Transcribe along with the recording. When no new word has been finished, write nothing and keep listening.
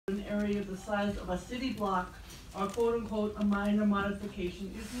area the size of a city block or quote unquote a minor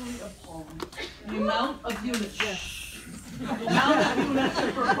modification is really appalling. The amount of units, the amount of units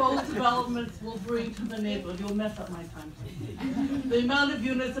that proposed developments will bring to the neighborhood, you'll mess up my time. The amount of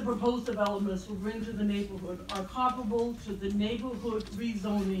units that proposed developments will bring to the neighborhood are comparable to the neighborhood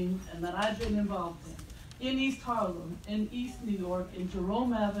rezoning and that I've been involved in East Harlem, in East New York, in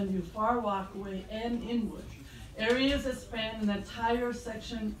Jerome Avenue, Far Rockaway, and Inwood. Areas that span an entire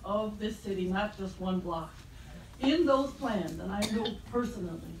section of this city, not just one block. In those plans, and I know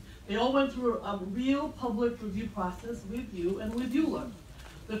personally, they all went through a real public review process with you and with ULURP.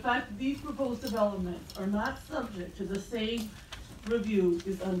 The fact that these proposed developments are not subject to the same review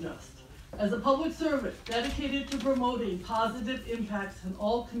is unjust. As a public servant dedicated to promoting positive impacts in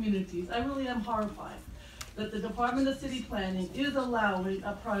all communities, I really am horrified that the Department of City Planning is allowing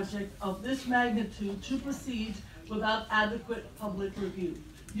a project of this magnitude to proceed without adequate public review.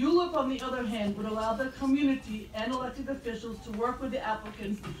 ULURP, on the other hand, would allow the community and elected officials to work with the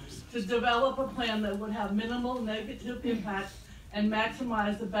applicants to develop a plan that would have minimal negative impacts and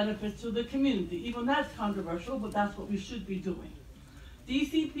maximize the benefits to the community. Even that's controversial, but that's what we should be doing.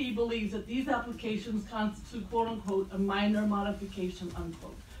 DCP believes that these applications constitute, quote unquote, a minor modification,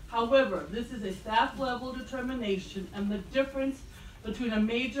 unquote. However, this is a staff level determination, and the difference between a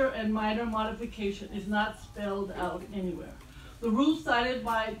major and minor modification is not spelled out anywhere. The rules cited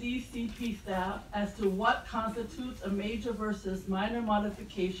by DCP staff as to what constitutes a major versus minor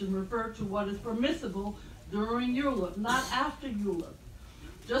modification refer to what is permissible during ULURP, not after ULURP.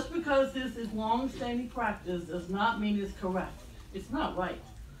 Just because this is long-standing practice does not mean it's correct. It's not right.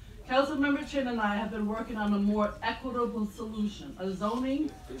 Councilmember Chin and I have been working on a more equitable solution, a zoning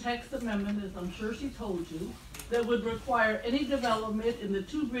text amendment, as I'm sure she told you, that would require any development in the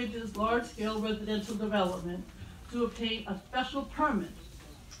Two Bridges large-scale residential development to obtain a special permit,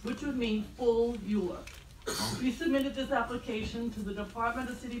 which would mean full ULURP. We submitted this application to the Department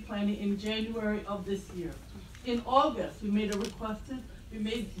of City Planning in January of this year. In August, we made the requested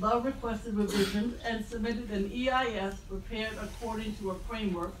revisions and submitted an EIS prepared according to a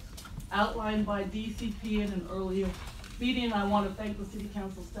framework outlined by DCP in an earlier meeting. I want to thank the City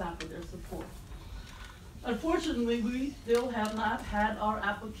Council staff for their support. Unfortunately, we still have not had our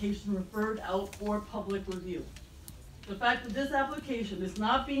application referred out for public review. The fact that this application is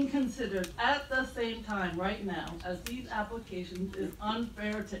not being considered at the same time right now as these applications is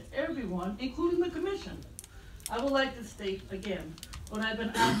unfair to everyone, including the Commission. I would like to state again what I've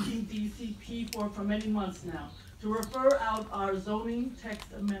been asking DCP for many months now, to refer out our zoning text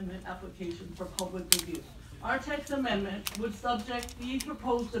amendment application for public review. Our text amendment would subject these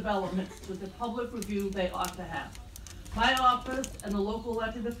proposed developments to the public review they ought to have. My office and the local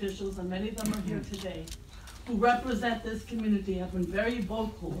elected officials, and many of them are here today, who represent this community have been very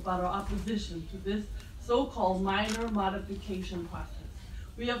vocal about our opposition to this so-called minor modification process.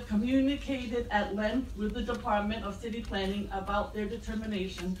 We have communicated at length with the Department of City Planning about their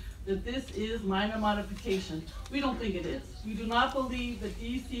determination that this is minor modification. We don't think it is. We do not believe that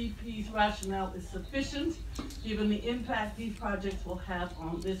DCP's rationale is sufficient given the impact these projects will have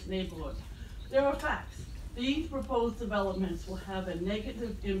on this neighborhood. There are facts. These proposed developments will have a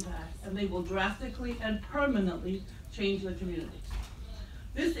negative impact, and they will drastically and permanently change the community.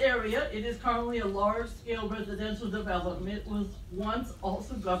 This area, it is currently a large-scale residential development, was once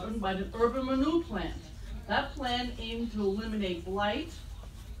also governed by the urban renewal plan. That plan aimed to eliminate blight,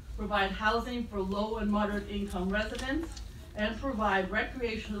 provide housing for low and moderate income residents, and provide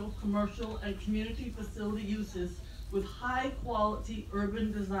recreational, commercial, and community facility uses with high-quality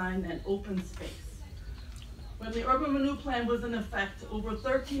urban design and open space. When the urban renewal plan was in effect, over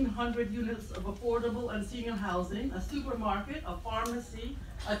 1,300 units of affordable and senior housing, a supermarket, a pharmacy,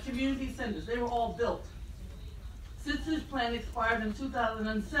 a community center, they were all built. Since this plan expired in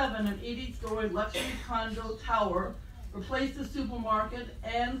 2007, an 80-story luxury condo tower replaced the supermarket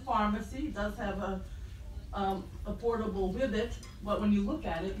and pharmacy. It does have a affordable with it, but when you look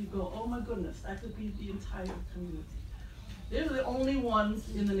at it, you go, oh my goodness, that could be the entire community. They're the only ones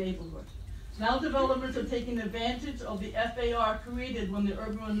in the neighborhood. Now developers are taking advantage of the FAR created when the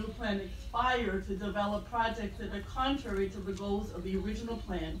urban renewal plan expired to develop projects that are contrary to the goals of the original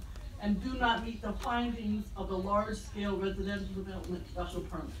plan and do not meet the findings of the large-scale residential development special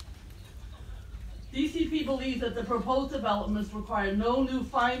permit. DCP believes that the proposed developments require no new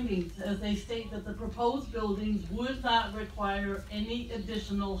findings, as they state that the proposed buildings would not require any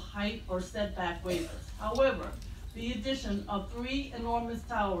additional height or setback waivers. However, the addition of 3 enormous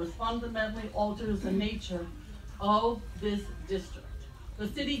towers fundamentally alters the nature of this district. The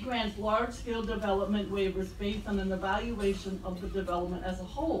city grants large-scale development waivers based on an evaluation of the development as a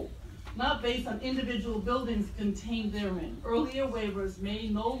whole. not based on individual buildings contained therein. Earlier waivers may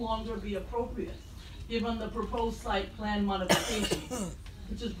no longer be appropriate given the proposed site plan modifications,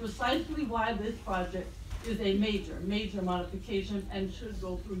 which is precisely why this project is a major modification and should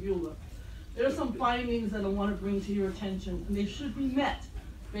go through ULURP. There are some findings that I want to bring to your attention, and they should be met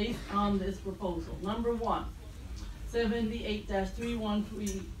based on this proposal. Number one,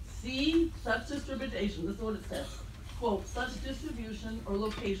 78-313C, such distribution, this is what it says. Quote, such distribution or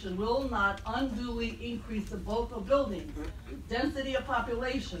location will not unduly increase the bulk of buildings, density of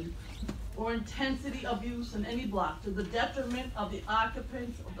population, or intensity of use in any block to the detriment of the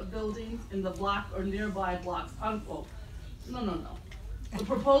occupants of the buildings in the block or nearby blocks, unquote. No. The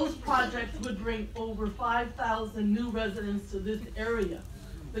proposed projects would bring over 5,000 new residents to this area.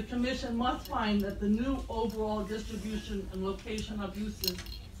 The commission must find that the new overall distribution and location of uses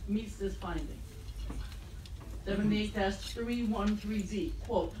meets this finding. 78-313D,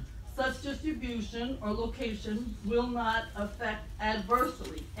 quote, such distribution or location will not affect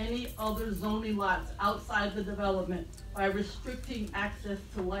adversely any other zoning lots outside the development by restricting access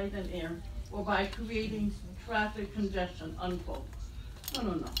to light and air or by creating traffic congestion, unquote.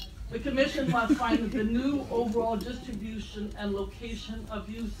 No. The commission must find that the new overall distribution and location of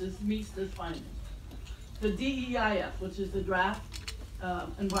uses meets this finding. The DEIF, which is the draft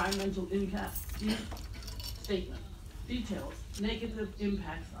environmental impact statement, details negative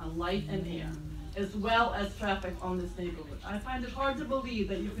impacts on light and air, as well as traffic on this neighborhood. I find it hard to believe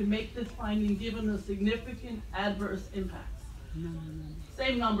that you can make this finding given the significant adverse impacts.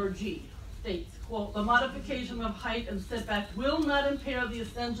 Same number, G, states, quote, the modification of height and setback will not impair the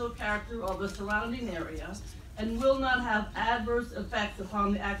essential character of the surrounding area and will not have adverse effects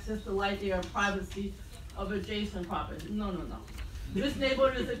upon the access to light, air, and privacy of adjacent properties. No. This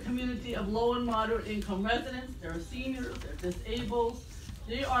neighborhood is a community of low and moderate income residents. There are seniors, there are disabled.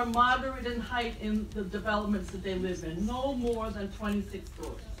 They are moderate in height in the developments that they live in, no more than 26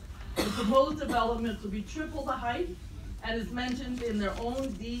 stories. The proposed developments will be triple the height and is mentioned in their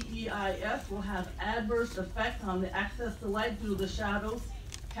own DEIF will have adverse effect on the access to light due to the shadows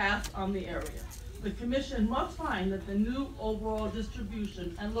cast on the area. The commission must find that the new overall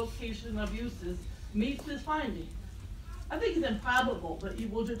distribution and location of uses meets this finding. I think it's improbable that you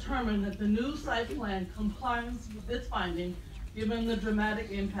will determine that the new site plan complies with this finding given the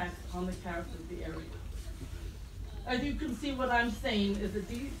dramatic impacts on the character of the area. As you can see, what I'm saying is that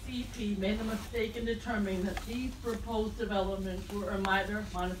DCP made a mistake in determining that these proposed developments were a minor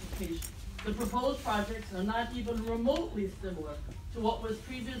modification. The proposed projects are not even remotely similar to what was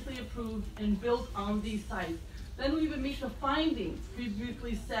previously approved and built on these sites. They don't even meet the findings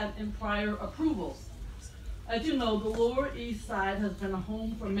previously set in prior approvals. As you know, the Lower East Side has been a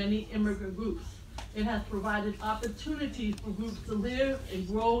home for many immigrant groups. It has provided opportunities for groups to live and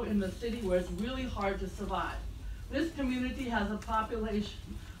grow in the city where it's really hard to survive. This community has a population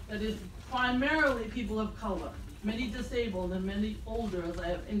that is primarily people of color, many disabled and many older, as I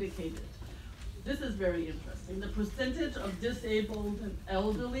have indicated. This is very interesting. The percentage of disabled and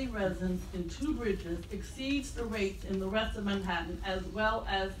elderly residents in Two Bridges exceeds the rates in the rest of Manhattan as well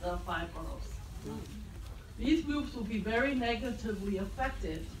as the 5 boroughs. These groups will be very negatively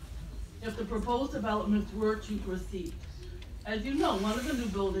affected if the proposed developments were to proceed. As you know, one of the new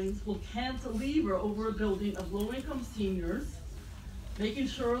buildings will cantilever over a building of low-income seniors, making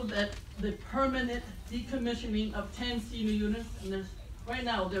sure that the permanent decommissioning of 10 senior units, and right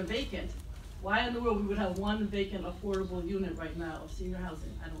now they're vacant. Why in the world we would have one vacant affordable unit right now of senior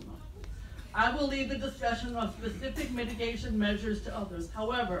housing? I don't know. I will leave the discussion of specific mitigation measures to others.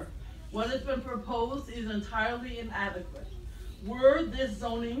 However, what has been proposed is entirely inadequate. Were this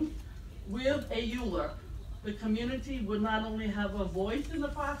zoning with a ULURP, the community would not only have a voice in the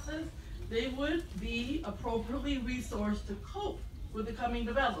process, they would be appropriately resourced to cope with the coming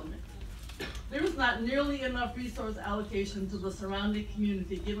development. There is not nearly enough resource allocation to the surrounding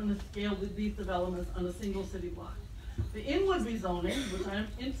community given the scale of these developments on a single city block. The inward rezoning, which I am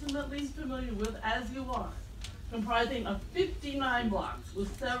intimately familiar with as you are, comprising of 59 blocks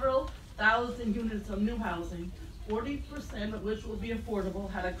with several thousand units of new housing, 40% of which will be affordable,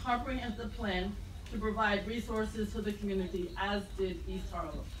 had a comprehensive plan to provide resources to the community, as did East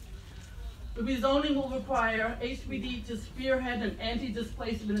Harlem. The rezoning will require HPD to spearhead an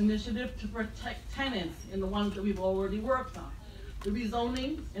anti-displacement initiative to protect tenants in the ones that we've already worked on. The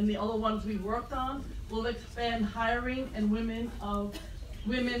rezoning in the other ones we've worked on will expand hiring and women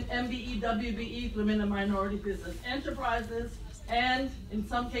MBE, WBE, women and minority business enterprises, and in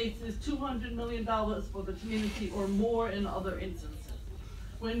some cases $200 million for the community or more in other instances.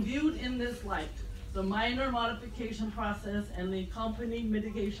 When viewed in this light, The minor modification process and the accompanying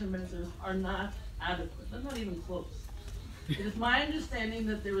mitigation measures are not adequate. They're not even close. It is my understanding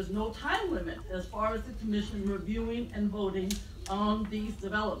that there is no time limit as far as the commission reviewing and voting on these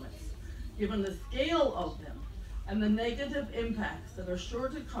developments. Given the scale of them and the negative impacts that are sure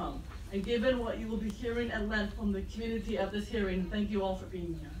to come, and given what you will be hearing at length from the community at this hearing, thank you all for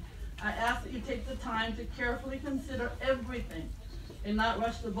being here. I ask that you take the time to carefully consider everything and not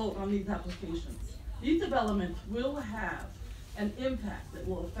rush the vote on these applications. These developments will have an impact that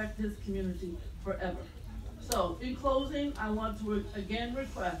will affect this community forever. So, in closing, I want to again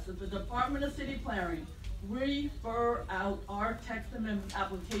request that the Department of City Planning refer out our text amendment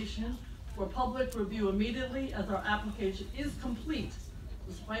application for public review immediately, as our application is complete,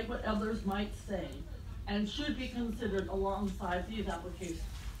 despite what others might say, and should be considered alongside these applications.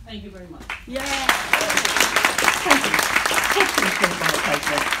 Thank you very much. Yeah. Thank you.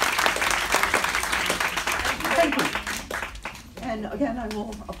 Thank you. And again, I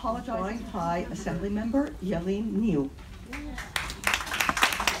will apologize to Thai Assembly Member Yuh-Line.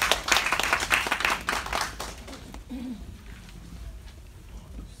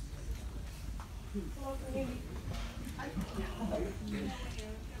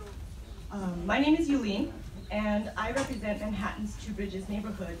 My name is Yuh-Line, and I represent Manhattan's Two Bridges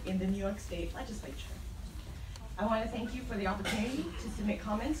neighborhood in the New York State Legislature. I want to thank you for the opportunity to submit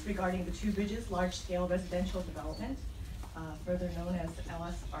comments regarding the Two Bridges large-scale residential development, further known as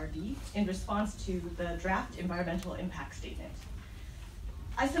LSRD, in response to the draft environmental impact statement.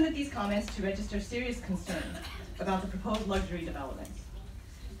 I submit these comments to register serious concern about the proposed luxury development.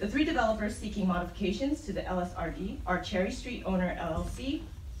 The three developers seeking modifications to the LSRD are Cherry Street Owner LLC,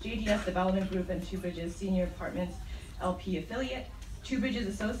 JDS Development Group and Two Bridges Senior Apartments LP affiliate, Two Bridges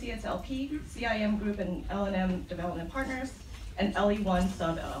Associates LP, CIM Group and L&M Development Partners, and LE1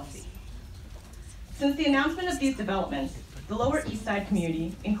 Sub LLC. Since the announcement of these developments, the Lower East Side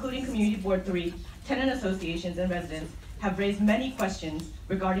community, including Community Board 3, tenant associations, and residents, have raised many questions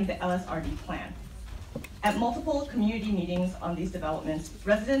regarding the LSRD plan. At multiple community meetings on these developments,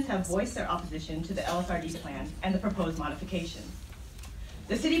 residents have voiced their opposition to the LSRD plan and the proposed modifications.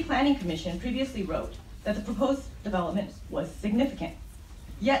 The City Planning Commission previously wrote that the proposed development was significant,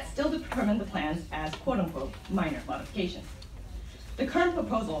 yet still determined the plans as quote-unquote minor modifications. The current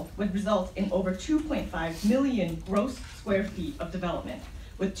proposal would result in over 2.5 million gross square feet of development,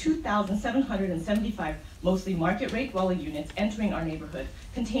 with 2,775 mostly market rate dwelling units entering our neighborhood,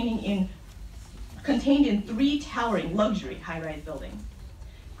 contained in 3 towering luxury high-rise buildings.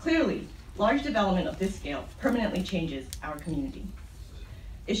 Clearly, large development of this scale permanently changes our community.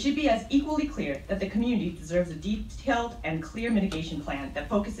 It should be as equally clear that the community deserves a detailed and clear mitigation plan that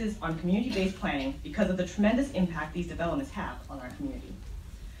focuses on community-based planning because of the tremendous impact these developments have on our community.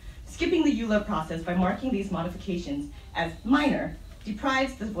 Skipping the ULURP process by marking these modifications as minor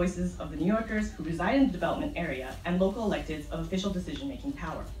deprives the voices of the New Yorkers who reside in the development area and local electeds of official decision-making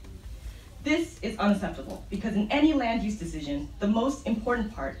power. This is unacceptable because in any land use decision, the most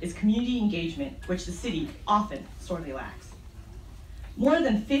important part is community engagement, which the city often sorely lacks. More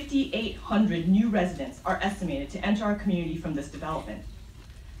than 5,800 new residents are estimated to enter our community from this development.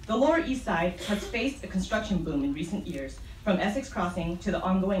 The Lower East Side has faced a construction boom in recent years, from Essex Crossing to the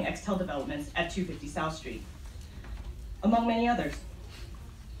ongoing Extel developments at 250 South Street, among many others.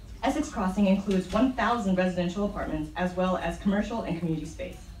 Essex Crossing includes 1,000 residential apartments as well as commercial and community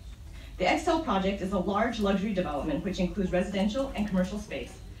space. The Extel project is a large luxury development which includes residential and commercial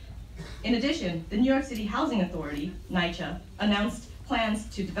space. In addition, the New York City Housing Authority, NYCHA, announced plans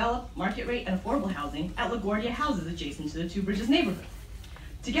to develop market rate and affordable housing at LaGuardia houses adjacent to the Two Bridges neighborhood.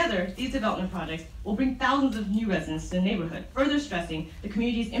 Together, these development projects will bring thousands of new residents to the neighborhood, further stressing the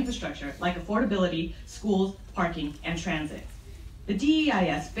community's infrastructure like affordability, schools, parking, and transit. The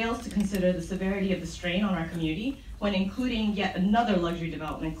DEIS fails to consider the severity of the strain on our community when including yet another luxury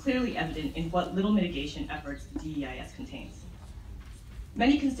development clearly evident in what little mitigation efforts the DEIS contains.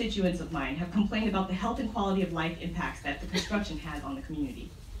 Many constituents of mine have complained about the health and quality of life impacts that the construction has on the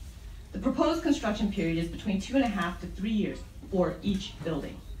community. The proposed construction period is between 2.5 to 3 years for each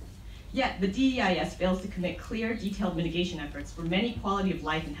building. Yet the DEIS fails to commit clear, detailed mitigation efforts for many quality of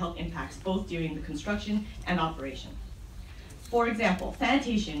life and health impacts both during the construction and operation. For example,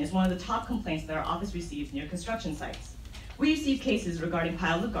 sanitation is one of the top complaints that our office receives near construction sites. We receive cases regarding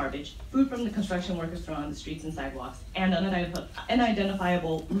piles of garbage, food from the construction workers thrown on the streets and sidewalks, and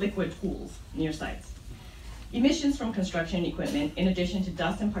unidentifiable liquid pools near sites. Emissions from construction equipment, in addition to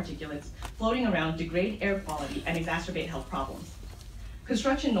dust and particulates floating around, degrade air quality and exacerbate health problems.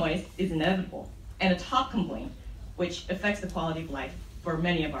 Construction noise is inevitable and a top complaint which affects the quality of life for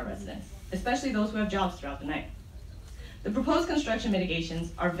many of our residents. especially those who have jobs throughout the night. The proposed construction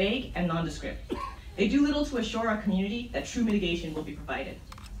mitigations are vague and nondescript. They do little to assure our community that true mitigation will be provided.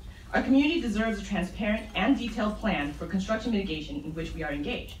 Our community deserves a transparent and detailed plan for construction mitigation in which we are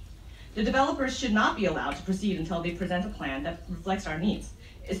engaged. The developers should not be allowed to proceed until they present a plan that reflects our needs,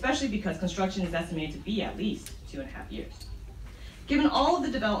 especially because construction is estimated to be at least 2.5 years. Given all of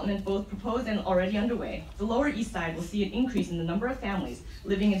the development, both proposed and already underway, the Lower East Side will see an increase in the number of families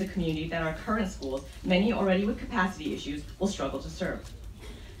living in the community that our current schools, many already with capacity issues, will struggle to serve.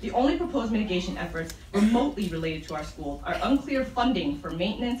 The only proposed mitigation efforts remotely related to our schools are unclear funding for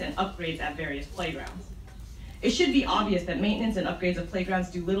maintenance and upgrades at various playgrounds. It should be obvious that maintenance and upgrades of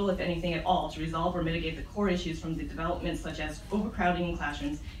playgrounds do little, if anything at all, to resolve or mitigate the core issues from the development, such as overcrowding in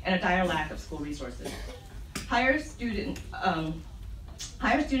classrooms and a dire lack of school resources. Higher student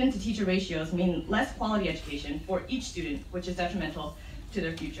to teacher ratios mean less quality education for each student, which is detrimental to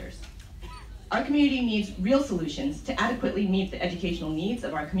their futures. Our community needs real solutions to adequately meet the educational needs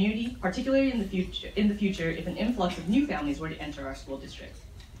of our community, particularly in the future if an influx of new families were to enter our school district.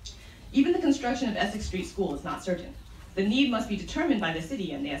 Even the construction of Essex Street School is not certain. The need must be determined by the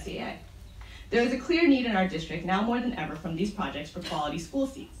city and the SAA. There is a clear need in our district, now more than ever, from these projects for quality school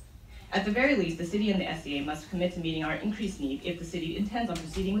seats. At the very least, the city and the SAA must commit to meeting our increased need if the city intends on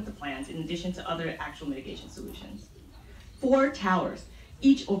proceeding with the plans in addition to other actual mitigation solutions. 4 towers,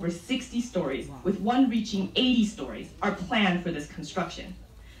 each over 60 stories, with one reaching 80 stories, are planned for this construction.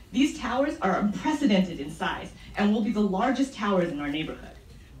 These towers are unprecedented in size and will be the largest towers in our neighborhood.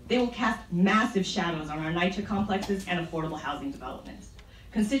 They will cast massive shadows on our NYCHA complexes and affordable housing developments.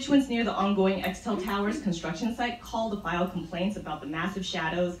 Constituents near the ongoing Extel Towers construction site called to file complaints about the massive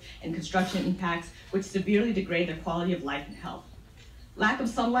shadows and construction impacts which severely degrade their quality of life and health. Lack of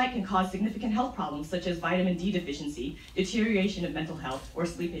sunlight can cause significant health problems such as vitamin D deficiency, deterioration of mental health, or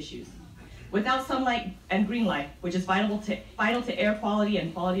sleep issues. Without sunlight and green light, which is vital to air quality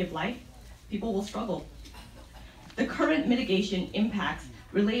and quality of life, people will struggle. The current mitigation impacts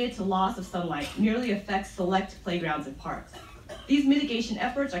related to loss of sunlight merely affects select playgrounds and parks. These mitigation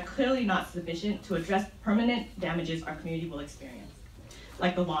efforts are clearly not sufficient to address permanent damages our community will experience,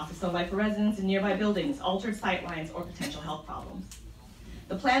 like the loss of sunlight for residents in nearby buildings, altered sightlines, or potential health problems.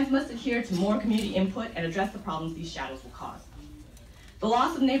 The plans must adhere to more community input and address the problems these shadows will cause. The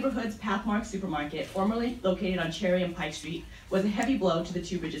loss of Neighborhood's Pathmark Supermarket, formerly located on Cherry and Pike Street, was a heavy blow to the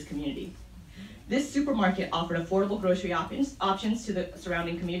Two Bridges community. This supermarket offered affordable grocery options to the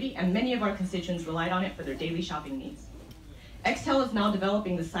surrounding community, and many of our constituents relied on it for their daily shopping needs. Extel is now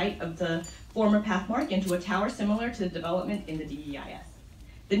developing the site of the former Pathmark into a tower similar to the development in the DEIS.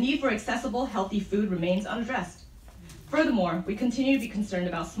 The need for accessible, healthy food remains unaddressed. Furthermore, we continue to be concerned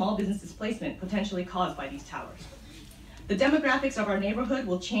about small business displacement potentially caused by these towers. The demographics of our neighborhood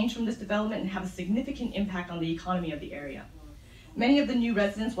will change from this development and have a significant impact on the economy of the area. Many of the new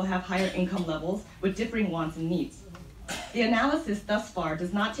residents will have higher income levels with differing wants and needs. The analysis thus far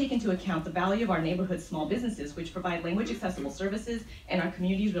does not take into account the value of our neighborhood's small businesses, which provide language-accessible services and our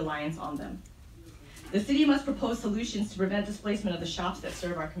community's reliance on them. The city must propose solutions to prevent displacement of the shops that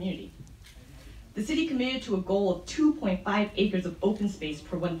serve our community. The city committed to a goal of 2.5 acres of open space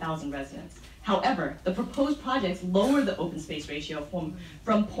per 1,000 residents. However, the proposed projects lower the open space ratio from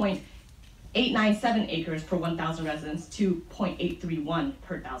 0.897 acres per 1,000 residents to 0.831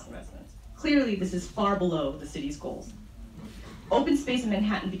 per 1,000 residents. Clearly, this is far below the city's goals. Open space in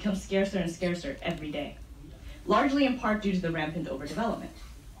Manhattan becomes scarcer and scarcer every day, largely in part due to the rampant overdevelopment.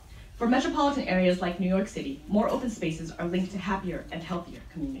 For metropolitan areas like New York City, more open spaces are linked to happier and healthier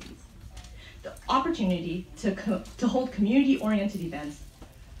communities. The opportunity to hold community-oriented events,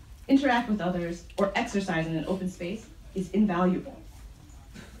 interact with others, or exercise in an open space is invaluable.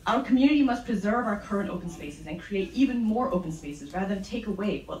 Our community must preserve our current open spaces and create even more open spaces rather than take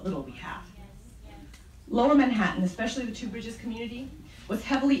away what little we have. Lower Manhattan, especially the Two Bridges community, was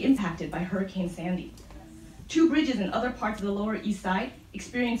heavily impacted by Hurricane Sandy. Two Bridges and other parts of the Lower East Side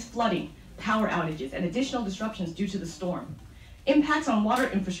experienced flooding, power outages, and additional disruptions due to the storm. Impacts on water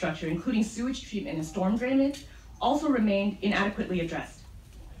infrastructure, including sewage treatment and storm drainage, also remained inadequately addressed.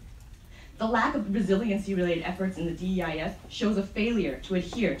 The lack of resiliency-related efforts in the DEIS shows a failure to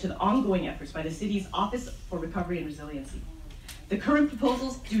adhere to the ongoing efforts by the city's Office for Recovery and Resiliency. The current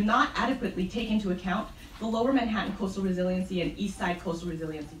proposals do not adequately take into account the Lower Manhattan Coastal Resiliency and East Side Coastal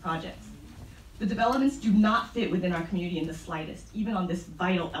Resiliency projects. The developments do not fit within our community in the slightest, even on this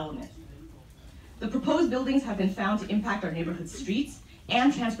vital element. The proposed buildings have been found to impact our neighborhood streets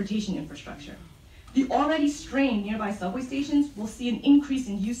and transportation infrastructure. The already strained nearby subway stations will see an increase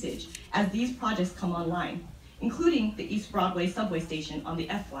in usage as these projects come online, including the East Broadway subway station on the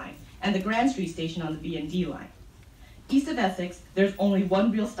F line and the Grand Street station on the B&D line. East of Essex, there's only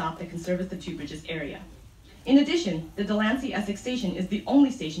one real stop that can service the Two Bridges area. In addition, the Delancey Essex station is the only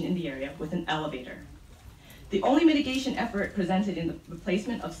station in the area with an elevator. The only mitigation effort presented in the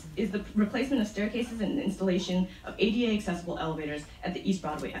replacement of staircases and the installation of ADA accessible elevators at the East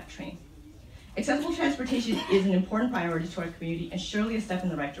Broadway F train. Accessible transportation is an important priority to our community and surely a step in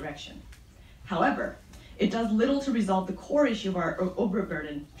the right direction. However, it does little to resolve the core issue of our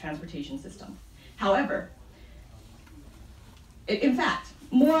overburdened transportation system. However, in fact,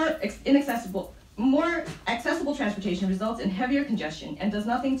 more accessible transportation results in heavier congestion and does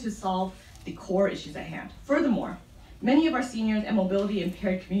nothing to solve the core issues at hand. Furthermore, many of our seniors and mobility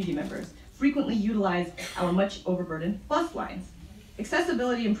impaired community members frequently utilize our much overburdened bus lines.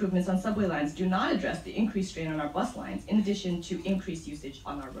 Accessibility improvements on subway lines do not address the increased strain on our bus lines, in addition to increased usage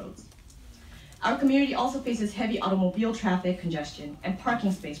on our roads. Our community also faces heavy automobile traffic congestion and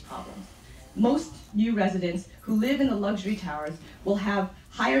parking space problems. Most new residents who live in the luxury towers will have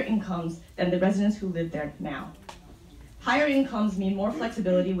higher incomes than the residents who live there now. Higher incomes mean more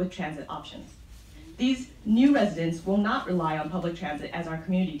flexibility with transit options. These new residents will not rely on public transit as our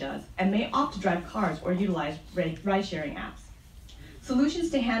community does, and may opt to drive cars or utilize ride-sharing apps.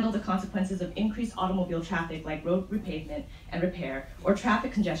 Solutions to handle the consequences of increased automobile traffic like road repavement and repair or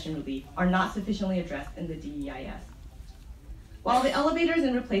traffic congestion relief are not sufficiently addressed in the DEIS. While the elevators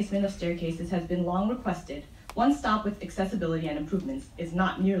and replacement of staircases has been long requested, one stop with accessibility and improvements is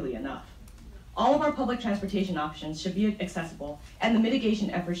not nearly enough. All of our public transportation options should be accessible, and the mitigation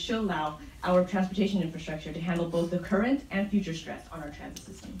efforts should allow our transportation infrastructure to handle both the current and future stress on our transit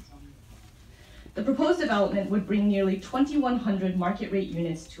systems. The proposed development would bring nearly 2,100 market rate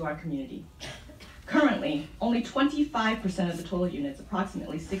units to our community. Currently, only 25% of the total units,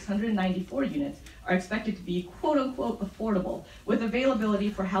 approximately 694 units, are expected to be quote-unquote affordable, with availability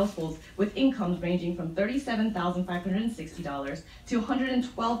for households with incomes ranging from $37,560 to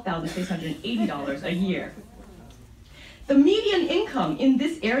 $112,680 a year. The median income in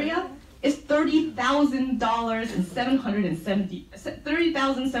this area is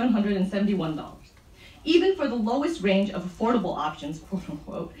 $30,771. Even for the lowest range of affordable options, quote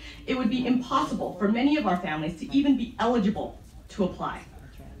unquote, it would be impossible for many of our families to even be eligible to apply.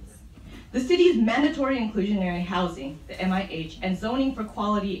 The city's mandatory inclusionary housing, the MIH, and zoning for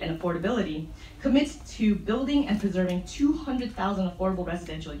quality and affordability commits to building and preserving 200,000 affordable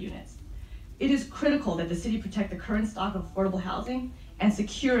residential units. It is critical that the city protect the current stock of affordable housing and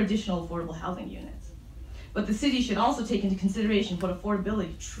secure additional affordable housing units. But the city should also take into consideration what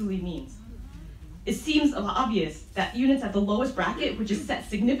affordability truly means. It seems obvious that units at the lowest bracket, which is set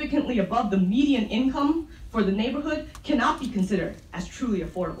significantly above the median income for the neighborhood, cannot be considered as truly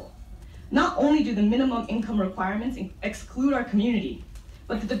affordable. Not only do the minimum income requirements exclude our community,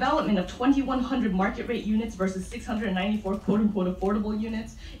 but the development of 2,100 market rate units versus 694 quote-unquote affordable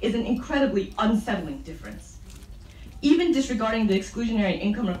units is an incredibly unsettling difference. Even disregarding the exclusionary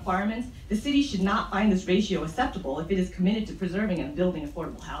income requirements, the city should not find this ratio acceptable if it is committed to preserving and building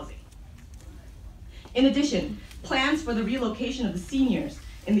affordable housing. In addition, plans for the relocation of the seniors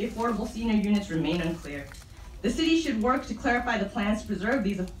in the affordable senior units remain unclear. The city should work to clarify the plans to preserve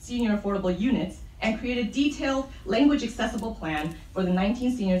these senior affordable units and create a detailed, language-accessible plan for the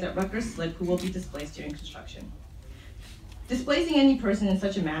 19 seniors at Rutgers Slip who will be displaced during construction. Displacing any person in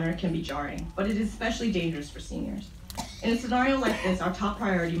such a manner can be jarring, but it is especially dangerous for seniors. In a scenario like this, our top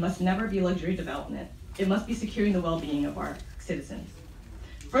priority must never be luxury development. It must be securing the well-being of our citizens.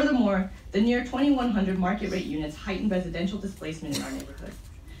 Furthermore, the near 2,100 market rate units heighten residential displacement in our neighborhood.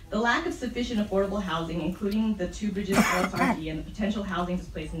 The lack of sufficient affordable housing, including the Two Bridges LSRD and the potential housing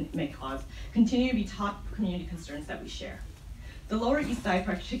displacement it may cause, continue to be top community concerns that we share. The Lower East Side,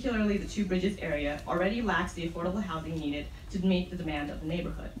 particularly the Two Bridges area, already lacks the affordable housing needed to meet the demand of the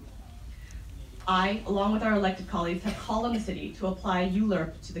neighborhood. I, along with our elected colleagues, have called on the city to apply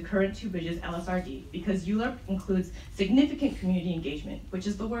ULURP to the current Two Bridges LSRD because ULURP includes significant community engagement, which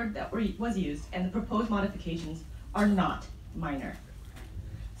is the word that was used, and the proposed modifications are not minor.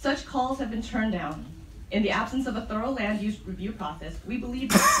 Such calls have been turned down. In the absence of a thorough land use review process, we believe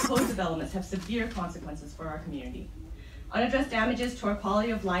that proposed developments have severe consequences for our community. Unaddressed damages to our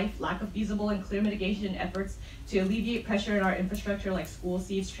quality of life, lack of feasible and clear mitigation efforts to alleviate pressure in our infrastructure like school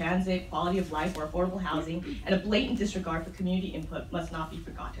seats, transit, quality of life, or affordable housing, and a blatant disregard for community input must not be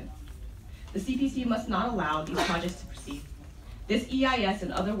forgotten. The CPC must not allow these projects to proceed. This EIS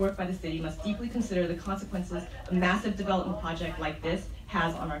and other work by the city must deeply consider the consequences a massive development project like this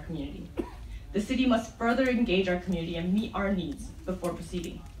has on our community. The city must further engage our community and meet our needs before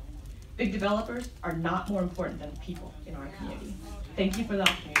proceeding. Big developers are not more important than people in our community. Thank you for the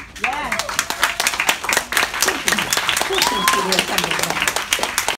opportunity. Yes. Thank you.